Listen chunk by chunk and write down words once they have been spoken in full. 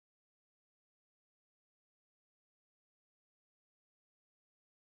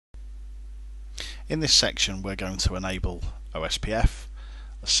In this section we're going to enable OSPF,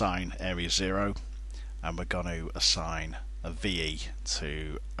 assign area 0, and we're going to assign a VE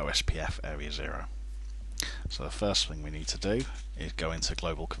to OSPF area 0. So the first thing we need to do is go into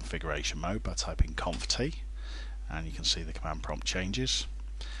global configuration mode by typing conft, and you can see the command prompt changes,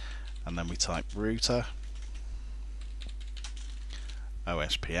 and then we type router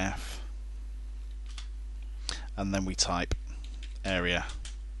OSPF, and then we type area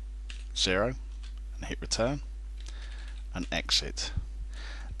 0 and hit return and exit.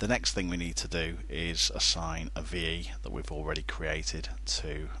 The next thing we need to do is assign a VE that we've already created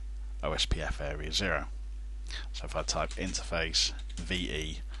to OSPF area 0. So if I type interface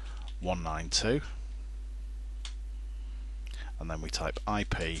VE 192 and then we type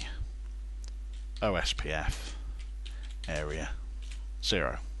IP OSPF area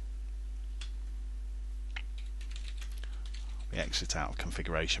 0. We exit out of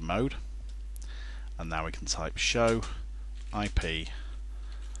configuration mode, and now we can type show IP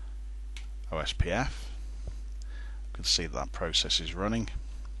OSPF. You can see that process is running.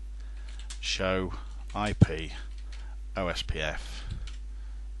 Show IP OSPF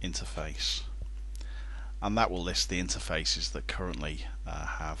interface, and that will list the interfaces that currently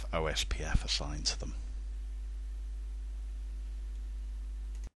have OSPF assigned to them.